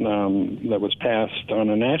cut that was passed on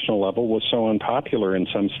a national level was so unpopular in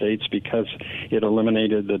some states because it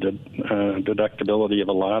eliminated the deductibility of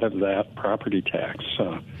a lot of that property tax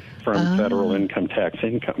from federal income tax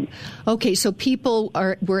income. Okay, so people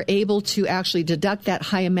were able to actually deduct that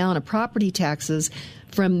high amount of property taxes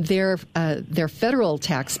from their federal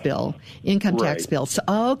tax bill, income tax bill. So,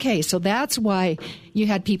 okay, so that's why you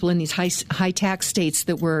had people in these high tax states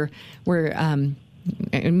that were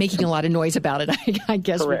making a lot of noise about it, I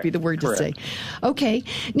guess would be the word to say. Okay,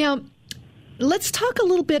 now let's talk a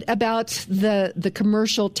little bit about the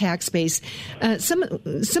commercial tax base. Some of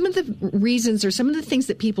the reasons or some of the things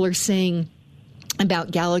that people are saying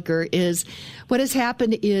about Gallagher is what has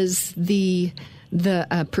happened is the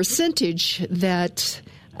percentage that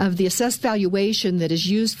of the assessed valuation that is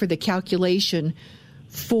used for the calculation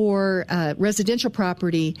for residential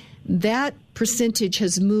property, that percentage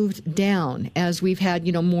has moved down as we've had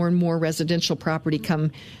more and more residential property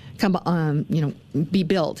be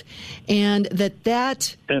built, and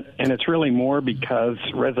that and it's really more because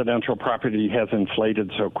residential property has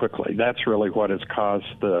inflated so quickly. That's really what has caused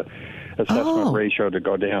the assessment ratio to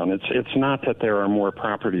go down. It's not that there are more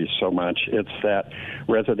properties so much. It's that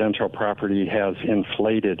residential property has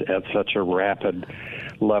inflated at such a rapid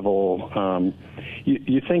level.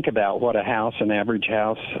 You think about what an average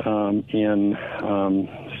house in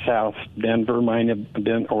South Denver might have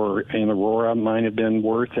been, or in Aurora might have been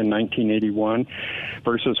worth in 1981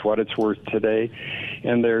 versus what it's worth today.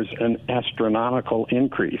 And there's an astronomical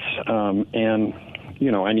increase.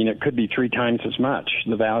 It could be 3 times as much.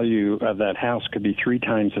 The value of that house could be 3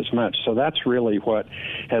 times as much. So that's really what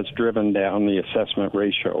has driven down the assessment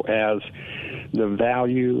ratio. As the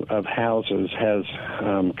value of houses has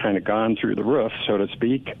kind of gone through the roof, so to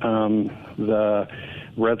speak, the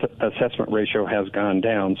assessment ratio has gone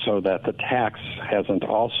down so that the tax hasn't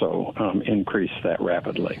also increased that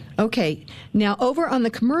rapidly. Okay. Now, over on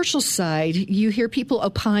the commercial side, you hear people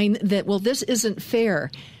opine that, well, this isn't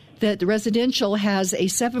fair, that the residential has a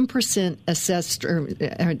 7% assessed, or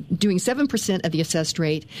doing 7% of the assessed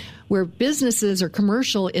rate, where businesses or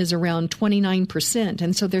commercial is around 29%.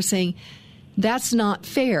 And so they're saying that's not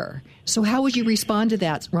fair. So how would you respond to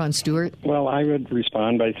that, Ron Stewart? Well, I would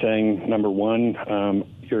respond by saying, number one,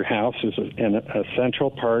 your house is an essential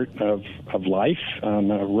part of life.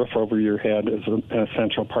 A roof over your head is an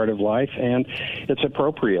essential part of life, and it's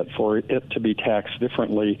appropriate for it to be taxed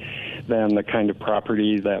differently than the kind of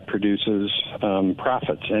property that produces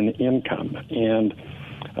profits and income. And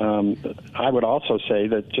I would also say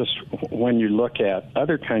that just when you look at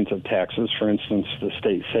other kinds of taxes, for instance, the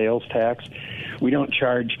state sales tax, we don't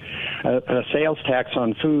charge a sales tax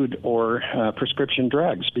on food or prescription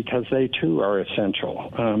drugs because they too are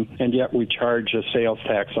essential. And yet we charge a sales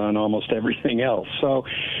tax on almost everything else. So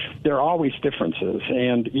there are always differences.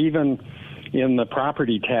 And even in the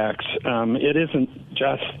property tax, it isn't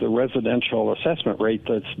just the residential assessment rate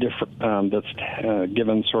that's different, that's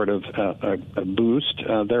given sort of a boost.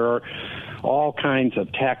 There are all kinds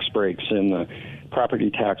of tax breaks in the property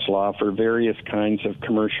tax law for various kinds of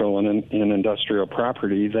commercial and industrial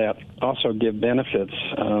property that also give benefits.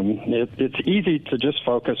 It's easy to just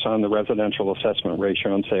focus on the residential assessment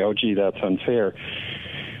ratio and say, oh, gee, that's unfair.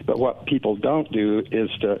 But what people don't do is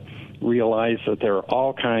to realize that there are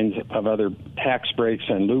all kinds of other tax breaks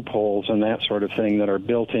and loopholes and that sort of thing that are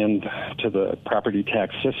built into the property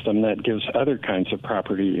tax system that gives other kinds of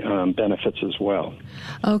property benefits as well.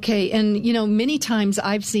 Okay, and many times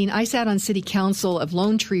I sat on city council of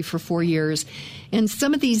Lone Tree for 4 years, and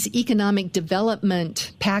some of these economic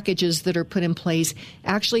development packages that are put in place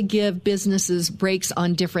actually give businesses breaks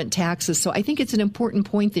on different taxes. So I think it's an important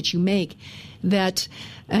point that you make that,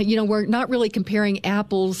 we're not really comparing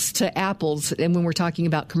apples to apples and when we're talking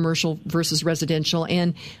about commercial versus residential.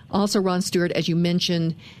 And also, Ron Stewart, as you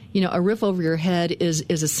mentioned, a roof over your head is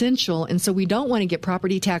essential. And so we don't want to get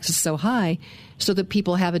property taxes so high so that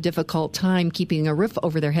people have a difficult time keeping a roof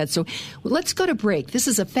over their head. So let's go to break. This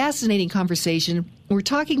is a fascinating conversation. We're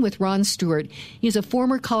talking with Ron Stewart. He's a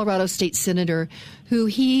former Colorado state senator who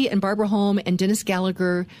he and Barbara Holm and Dennis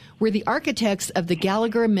Gallagher were the architects of the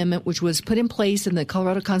Gallagher Amendment, which was put in place in the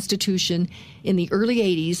Colorado Constitution in the early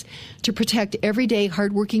 80s to protect everyday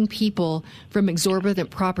hardworking people from exorbitant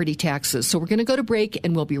property taxes. So we're going to go to break,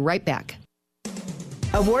 and we'll be right back.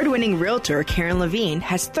 Award-winning realtor Karen Levine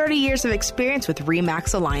has 30 years of experience with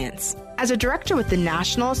RE/MAX Alliance. As a director with the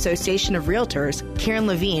National Association of Realtors, Karen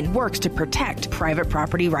Levine works to protect private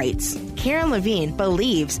property rights. Karen Levine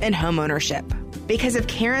believes in homeownership. Because of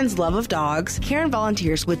Karen's love of dogs, Karen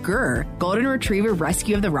volunteers with GRR, Golden Retriever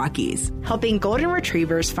Rescue of the Rockies, helping golden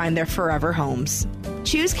retrievers find their forever homes.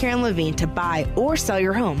 Choose Karen Levine to buy or sell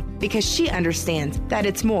your home because she understands that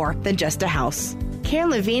it's more than just a house.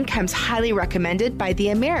 Karen Levine comes highly recommended by the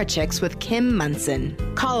Americhicks with Kim Munson.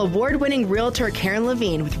 Call award-winning realtor Karen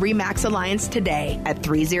Levine with RE/MAX Alliance today at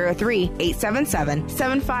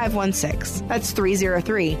 303-877-7516. That's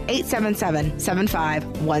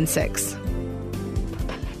 303-877-7516.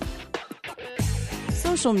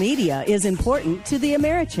 Social media is important to the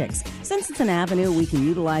Americhicks since it's an avenue we can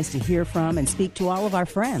utilize to hear from and speak to all of our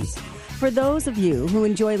friends. For those of you who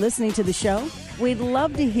enjoy listening to the show, we'd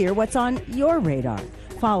love to hear what's on your radar.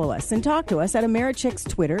 Follow us and talk to us at Americhicks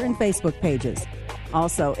Twitter and Facebook pages.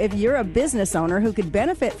 Also, if you're a business owner who could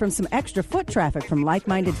benefit from some extra foot traffic from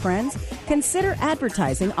like-minded friends, consider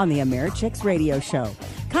advertising on the Americhicks radio show.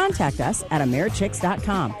 Contact us at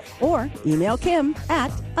Americhicks.com or email Kim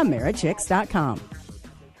at Americhicks.com.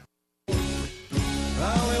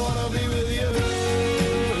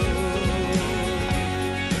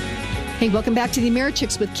 Hey, welcome back to the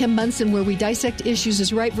Americhicks with Kim Munson, where we dissect issues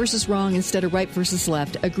as right versus wrong instead of right versus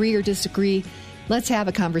left. Agree or disagree? Let's have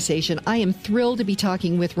a conversation. I am thrilled to be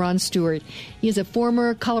talking with Ron Stewart. He is a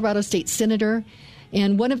former Colorado state senator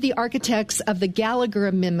and one of the architects of the Gallagher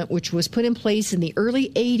Amendment, which was put in place in the early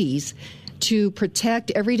 80s to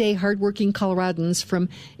protect everyday hardworking Coloradans from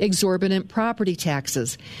exorbitant property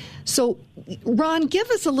taxes. So, Ron,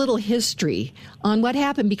 give us a little history on what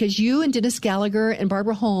happened, because you and Dennis Gallagher and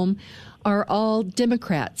Barbara Holm are all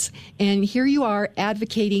Democrats, and here you are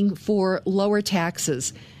advocating for lower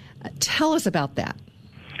taxes. Tell us about that.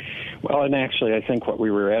 Well, and actually, I think what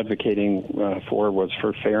we were advocating for was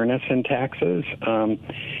for fairness in taxes.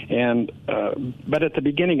 But at the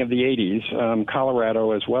beginning of the 80s,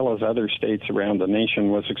 Colorado, as well as other states around the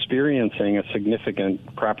nation, was experiencing a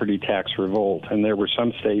significant property tax revolt. And there were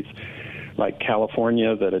some states, like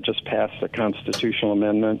California, that had just passed a constitutional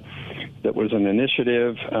amendment that was an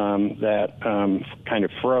initiative that kind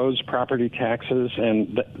of froze property taxes,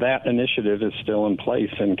 and that initiative is still in place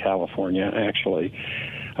in California, actually.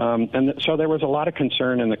 So there was a lot of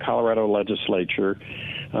concern in the Colorado legislature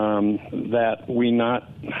that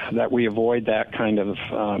we avoid that kind of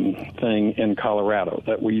thing in Colorado,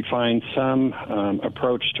 that we find some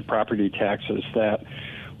approach to property taxes that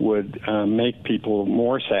would make people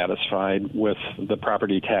more satisfied with the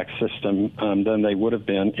property tax system than they would have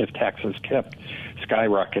been if taxes kept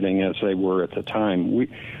skyrocketing as they were at the time.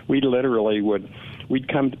 We literally we'd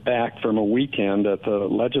come back from a weekend at the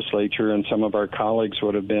legislature, and some of our colleagues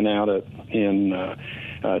would have been out in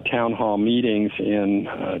town hall meetings in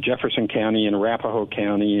Jefferson County and Arapahoe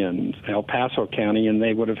County and El Paso County, and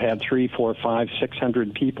they would have had 300, 400, 500,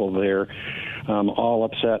 600 people there, all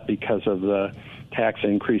upset because of the tax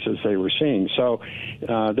increases they were seeing. So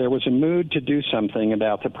there was a mood to do something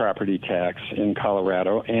about the property tax in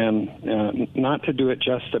Colorado, and not to do it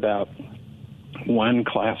just about one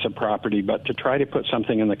class of property, but to try to put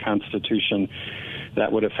something in the Constitution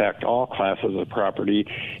that would affect all classes of property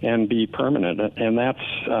and be permanent. And that's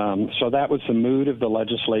so that was the mood of the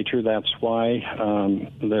legislature. That's why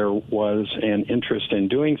there was an interest in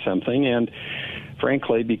doing something. And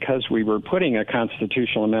frankly, because we were putting a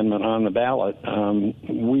constitutional amendment on the ballot,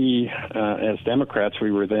 we, as Democrats,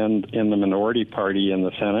 we were then in the minority party in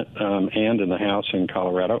the Senate and in the House in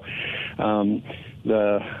Colorado.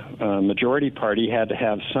 The majority party had to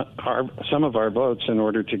have some of our votes in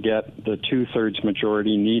order to get the two-thirds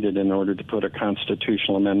majority needed in order to put a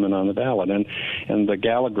constitutional amendment on the ballot. And the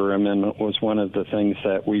Gallagher Amendment was one of the things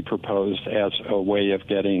that we proposed as a way of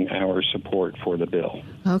getting our support for the bill.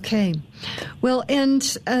 Okay. Well, and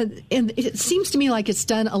it seems to me like it's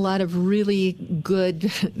done a lot of really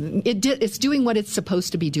good, it's doing what it's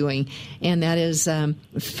supposed to be doing, and that is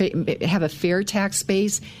have a fair tax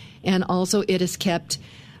base. And also it has kept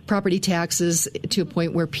property taxes to a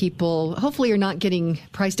point where people hopefully are not getting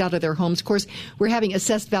priced out of their homes. Of course, we're having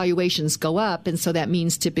assessed valuations go up, and so that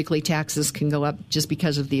means typically taxes can go up just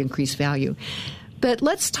because of the increased value. But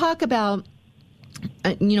let's talk about,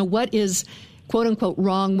 what is quote unquote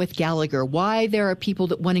wrong with Gallagher, why there are people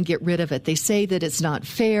that want to get rid of it. They say that it's not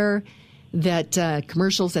fair, that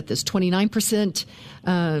commercials at this 29%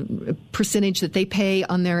 percentage that they pay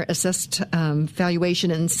on their assessed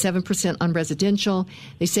valuation and 7% on residential.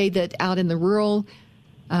 They say that out in the rural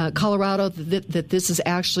Colorado that this is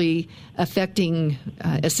actually affecting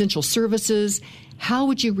essential services. How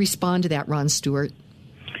would you respond to that, Ron Stewart?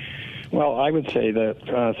 Well, I would say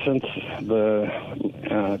that since the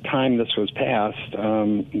time this was passed,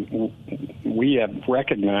 we have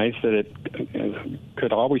recognized that it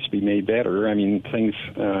could always be made better. I mean, things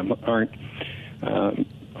aren't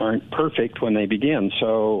perfect when they begin.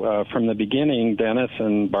 So from the beginning, Dennis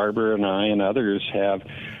and Barbara and I and others have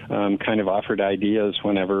kind of offered ideas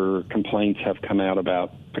whenever complaints have come out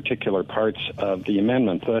about particular parts of the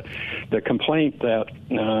amendment. The complaint that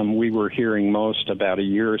we were hearing most about a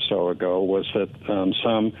year or so ago was that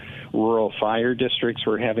some rural fire districts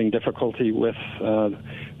were having difficulty with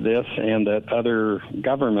this, and that other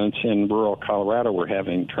governments in rural Colorado were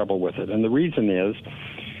having trouble with it. And the reason is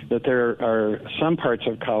that there are some parts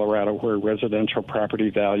of Colorado where residential property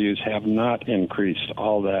values have not increased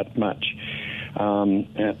all that much.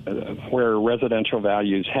 Where residential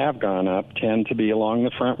values have gone up tend to be along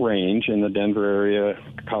the Front Range in the Denver area,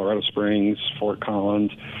 Colorado Springs, Fort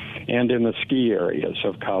Collins, and in the ski areas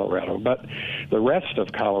of Colorado. But the rest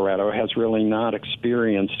of Colorado has really not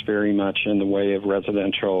experienced very much in the way of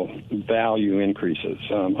residential value increases.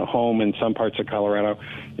 A home in some parts of Colorado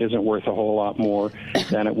isn't worth a whole lot more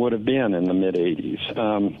than it would have been in the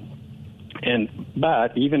mid-'80s.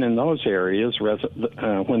 But even in those areas,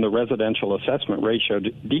 when the residential assessment ratio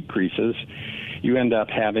decreases, you end up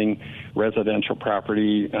having residential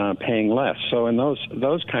property paying less. So in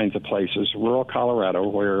those kinds of places, rural Colorado,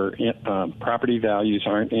 where property values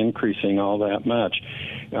aren't increasing all that much,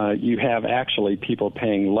 you have actually people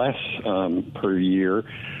paying less per year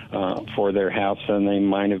for their house than they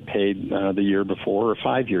might have paid the year before or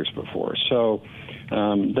 5 years before. So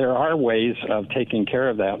there are ways of taking care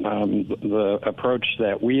of that. The approach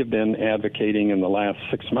that we have been advocating in the last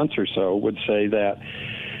 6 months or so would say that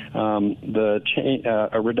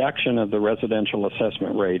a reduction of the residential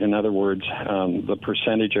assessment rate, in other words, the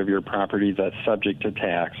percentage of your property that's subject to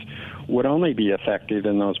tax, would only be effective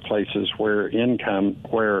in those places where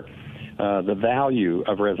the value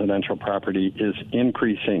of residential property is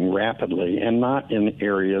increasing rapidly, and not in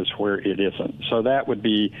areas where it isn't. So that would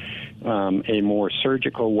be a more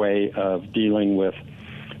surgical way of dealing with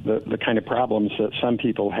the kind of problems that some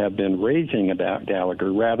people have been raising about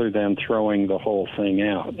Gallagher rather than throwing the whole thing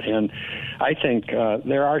out. And I think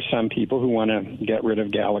there are some people who want to get rid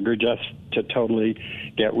of Gallagher just to totally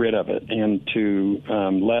get rid of it and to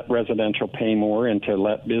let residential pay more and to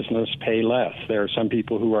let business pay less. There are some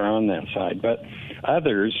people who are on that side. But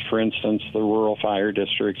others, for instance, the rural fire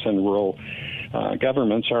districts and rural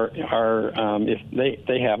governments are if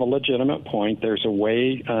they have a legitimate point, there's a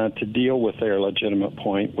way to deal with their legitimate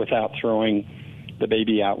point without throwing the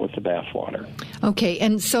baby out with the bathwater. Okay,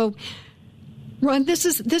 and so, Ron, this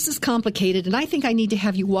is complicated, and I think I need to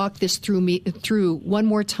have you walk this through one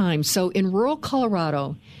more time. So, in rural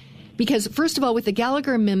Colorado, because first of all, with the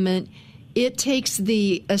Gallagher Amendment, it takes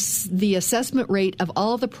the assessment rate of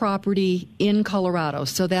all the property in Colorado,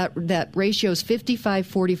 so that ratio is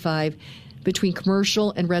 55-45 between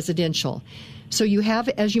commercial and residential. So you have,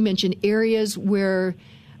 as you mentioned, areas where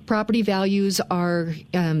property values are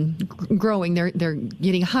growing, they're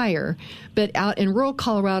getting higher, but out in rural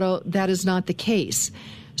Colorado, that is not the case.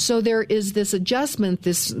 So there is this adjustment,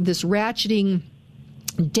 this ratcheting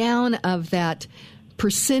down of that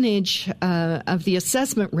percentage of the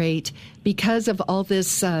assessment rate because of all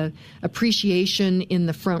this appreciation in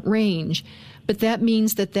the Front Range. But that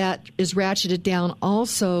means that is ratcheted down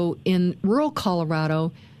also in rural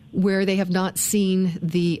Colorado, where they have not seen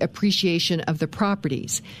the appreciation of the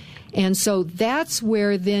properties. And so that's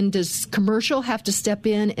where then does commercial have to step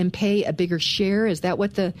in and pay a bigger share? Is that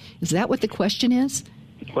what the question is?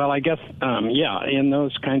 Well, I guess, in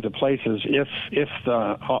those kinds of places, if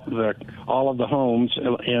all of the homes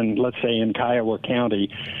in, let's say, in Kiowa County,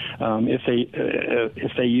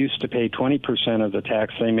 if they used to pay 20% of the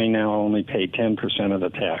tax, they may now only pay 10% of the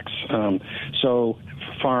tax. So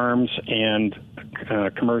farms and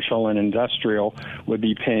commercial and industrial would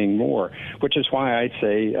be paying more, which is why I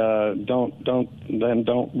say don't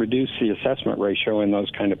reduce the assessment ratio in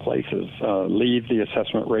those kind of places. Leave the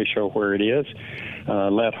assessment ratio where it is.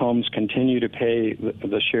 Let homes continue to pay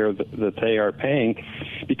the share that they are paying,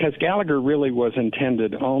 because Gallagher really was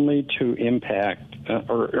intended only to impact,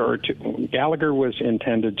 Gallagher was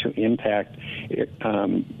intended to impact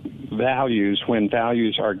values when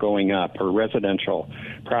values are going up, or residential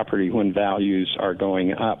property when values are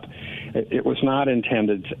going up. It was not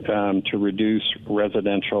intended to reduce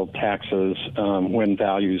residential taxes when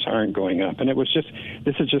values aren't going up. And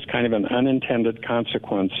this is just kind of an unintended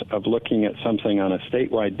consequence of looking at something on a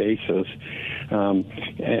statewide basis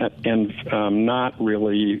and not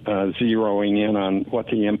really zeroing in on what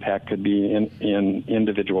the impact could be in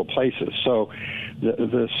individual places. So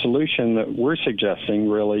the solution that we're suggesting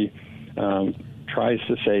really tries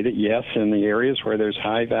to say that, yes, in the areas where there's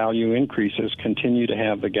high value increases, continue to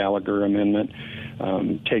have the Gallagher Amendment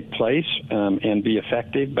take place and be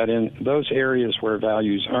effective. But in those areas where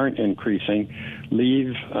values aren't increasing,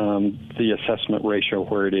 leave the assessment ratio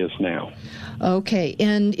where it is now. Okay.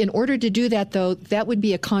 And in order to do that, though, that would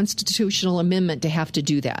be a constitutional amendment to have to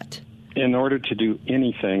do that. In order to do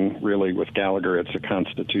anything, really, with Gallagher, it's a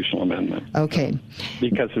constitutional amendment. Okay.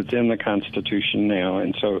 Because it's in the Constitution now,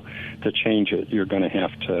 and so to change it, you're going to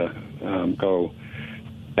have to go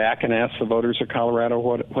back and ask the voters of Colorado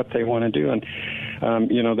what they want to do. And,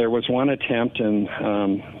 there was one attempt in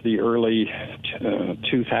the early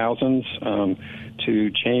 2000s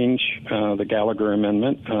to change the Gallagher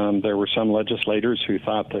Amendment. There were some legislators who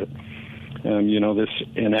thought that this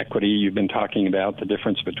inequity you've been talking about, the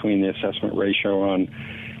difference between the assessment ratio on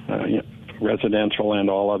residential and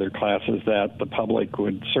all other classes, that the public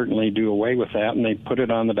would certainly do away with that. And they put it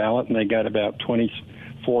on the ballot, and they got about 24%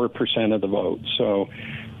 of the vote. So,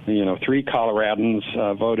 3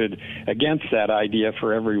 Coloradans voted against that idea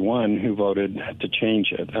for every one who voted to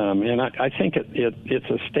change it. And I think it's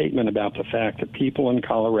a statement about the fact that people in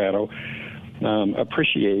Colorado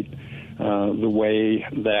appreciate the way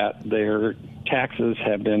that their taxes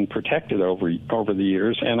have been protected over the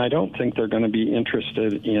years, and I don't think they're going to be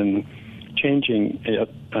interested in changing it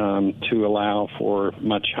to allow for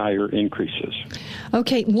much higher increases.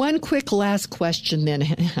 Okay, one quick last question then.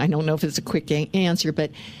 I don't know if it's a quick answer,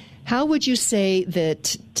 but how would you say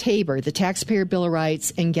that Tabor, the Taxpayer Bill of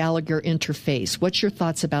Rights, and Gallagher interface? What's your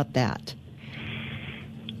thoughts about that?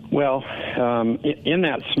 Well, in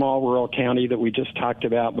that small rural county that we just talked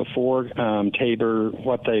about before, Tabor,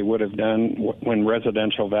 what they would have done when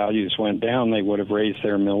residential values went down, they would have raised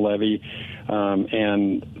their mill levy,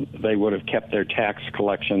 and they would have kept their tax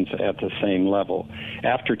collections at the same level.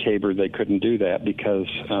 After Tabor, they couldn't do that because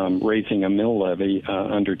raising a mill levy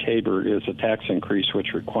under Tabor is a tax increase which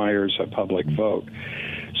requires a public vote.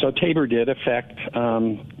 So Tabor did affect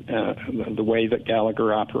the way that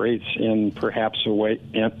Gallagher operates in perhaps a way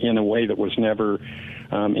that was never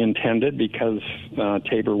intended, because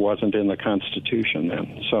Tabor wasn't in the Constitution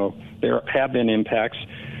then. So there have been impacts.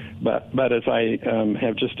 But as I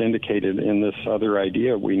have just indicated in this other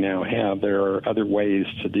idea we now have, there are other ways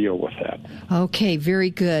to deal with that. Okay,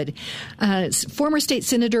 very good. Former State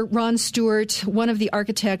Senator Ron Stewart, one of the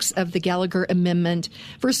architects of the Gallagher Amendment.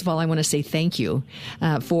 First of all, I want to say thank you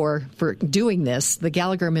for doing this, the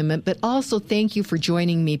Gallagher Amendment, but also thank you for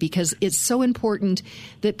joining me, because it's so important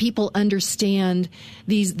that people understand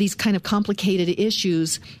these kind of complicated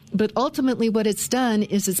issues. But ultimately what it's done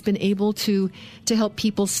is it's been able to help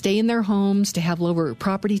people stay in their homes, to have lower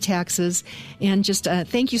property taxes. And just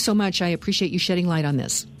thank you so much. I appreciate you shedding light on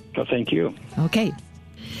this. Well, thank you. Okay.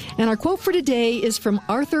 And our quote for today is from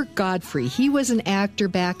Arthur Godfrey. He was an actor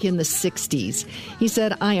back in the 60s. He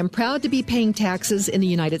said, "I am proud to be paying taxes in the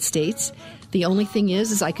United States. The only thing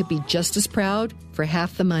is I could be just as proud for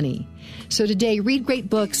half the money." So today, read great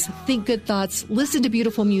books, think good thoughts, listen to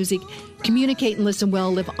beautiful music, communicate and listen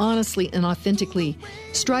well, live honestly and authentically,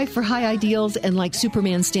 strive for high ideals, and like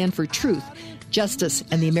Superman, stand for truth, justice,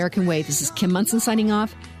 and the American way. This is Kim Munson signing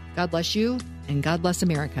off. God bless you, and God bless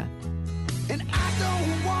America. And I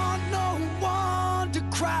don't want no one to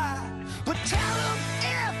cry, but tell them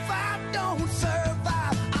if I don't serve.